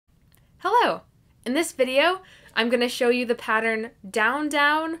Hello! In this video, I'm going to show you the pattern down,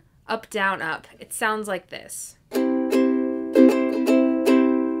 down, up, down, up. It sounds like this.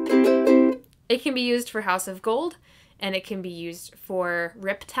 It can be used for House of Gold, and it can be used for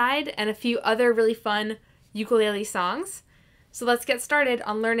Riptide, and a few other really fun ukulele songs. So let's get started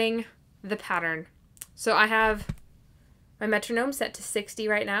on learning the pattern. So I have my metronome set to 60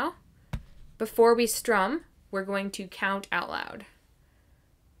 right now. Before we strum, we're going to count out loud.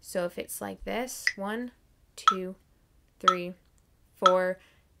 So if it's like this, 1, 2, 3, 4,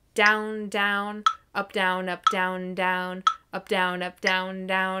 down, down, up, down, up, down, down, up, down, up, down,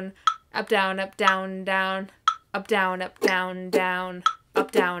 down, up, down, up, down, down, up, down, up, down, down,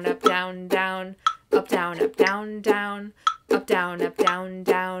 up, down, up, down, down, up, down, up, down, down, up, down, up, down,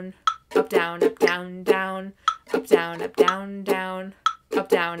 down, up, down, up, down, down, up, down, up, down, down, up,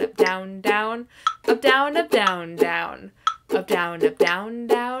 down, up, down, down, up, down, up, down, down, up, down, up, down,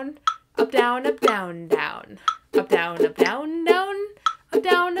 down, up, down, up, down, down, up, down, up, down, down, up,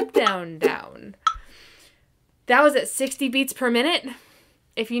 down, up, down, down. That was at 60 beats per minute.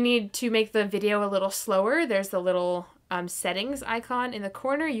 If you need to make the video a little slower, there's the little settings icon in the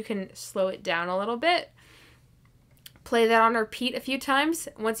corner. You can slow it down a little bit. Play that on repeat a few times.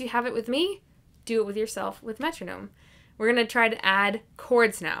 Once you have it with me, do it with yourself with metronome. We're going to try to add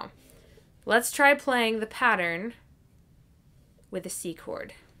chords now. Let's try playing the pattern with a C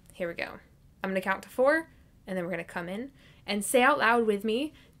chord. Here we go. I'm going to count to 4, and then we're going to come in and say out loud with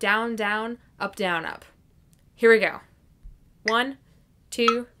me, down, down, up, down, up. Here we go. 1,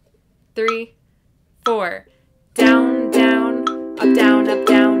 2, 3, 4. Down, down, up, down, up,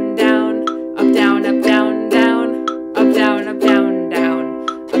 down, down, up, down, up, down, down, up, down, up, down, down,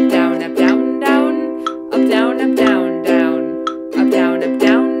 up, down, up, down, down, up, down, up, down, down, up, down, up,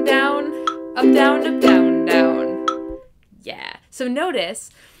 down, down, up, down, up, down, down. Yeah. So notice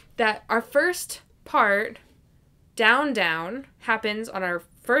that our first part, down, down, happens on our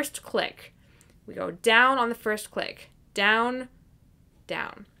first click. We go down on the first click. Down,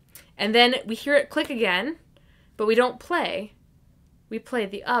 down. And then we hear it click again, but we don't play. We play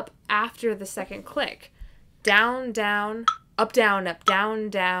the up after the second click. Down, down, up, down, up, down,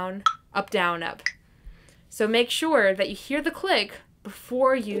 down, up, down, up. So make sure that you hear the click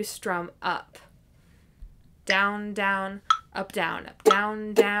before you strum up. Down, down, up, down, up,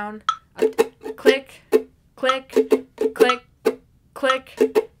 down, down, up, click, click, click, click, click,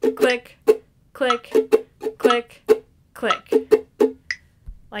 click, click, click.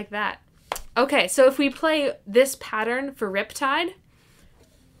 Like that. Okay, so if we play this pattern for Riptide,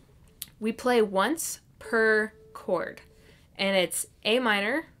 we play once per chord. And it's A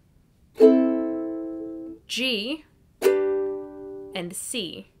minor, G, and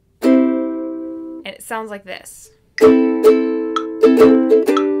C. And it sounds like this. One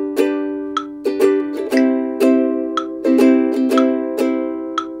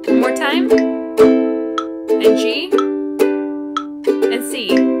more time. And G, and C.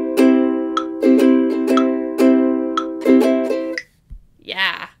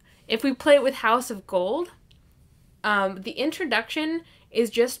 Yeah. If we play it with House of Gold, the introduction is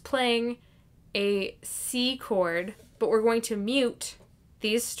just playing a C chord, but we're going to mute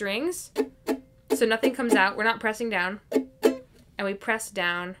these strings so nothing comes out. We're not pressing down. And we press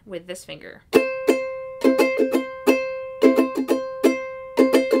down with this finger.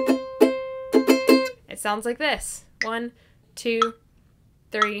 It sounds like this. 1, 2,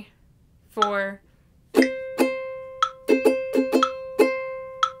 3, 4.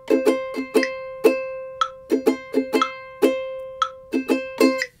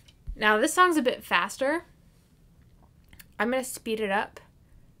 Now this song's a bit faster. I'm going to speed it up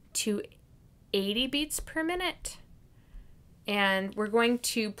to 80 beats per minute. And we're going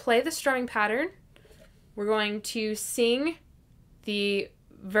to play the strumming pattern. We're going to sing the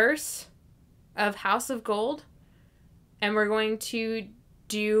verse of House of Gold. And we're going to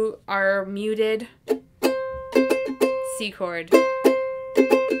do our muted C chord.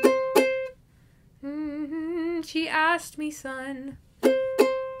 She asked me, son.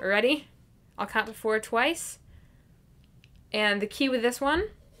 Ready? I'll count to 4 twice. And the key with this one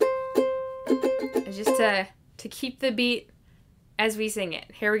is just to keep the beat as we sing it.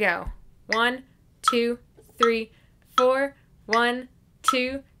 Here we go. 1, 2, 3, 4. 1,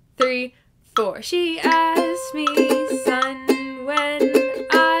 2, 3, 4. She asked me, son, when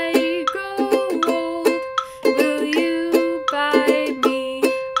I grow old, will you buy me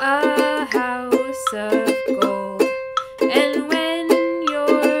a house of gold? And when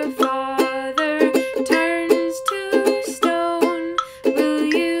your father turns to stone, will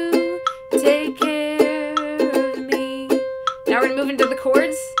you take care of me? Now we're gonna move into the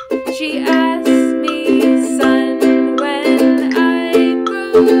chords. She asked me, son, when I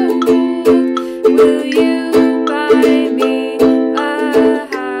grow old, will you buy me a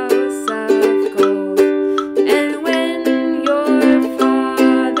house of gold? And when your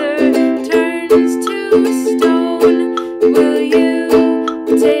father turns to stone, will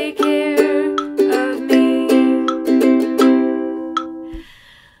you take care of me?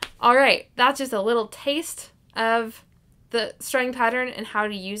 All right, that's just a little taste of the strumming pattern and how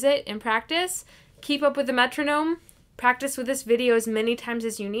to use it in practice. Keep up with the metronome. Practice with this video as many times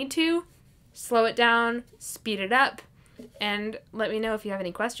as you need to. Slow it down, speed it up, and let me know if you have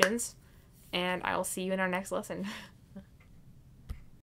any questions. And I will see you in our next lesson.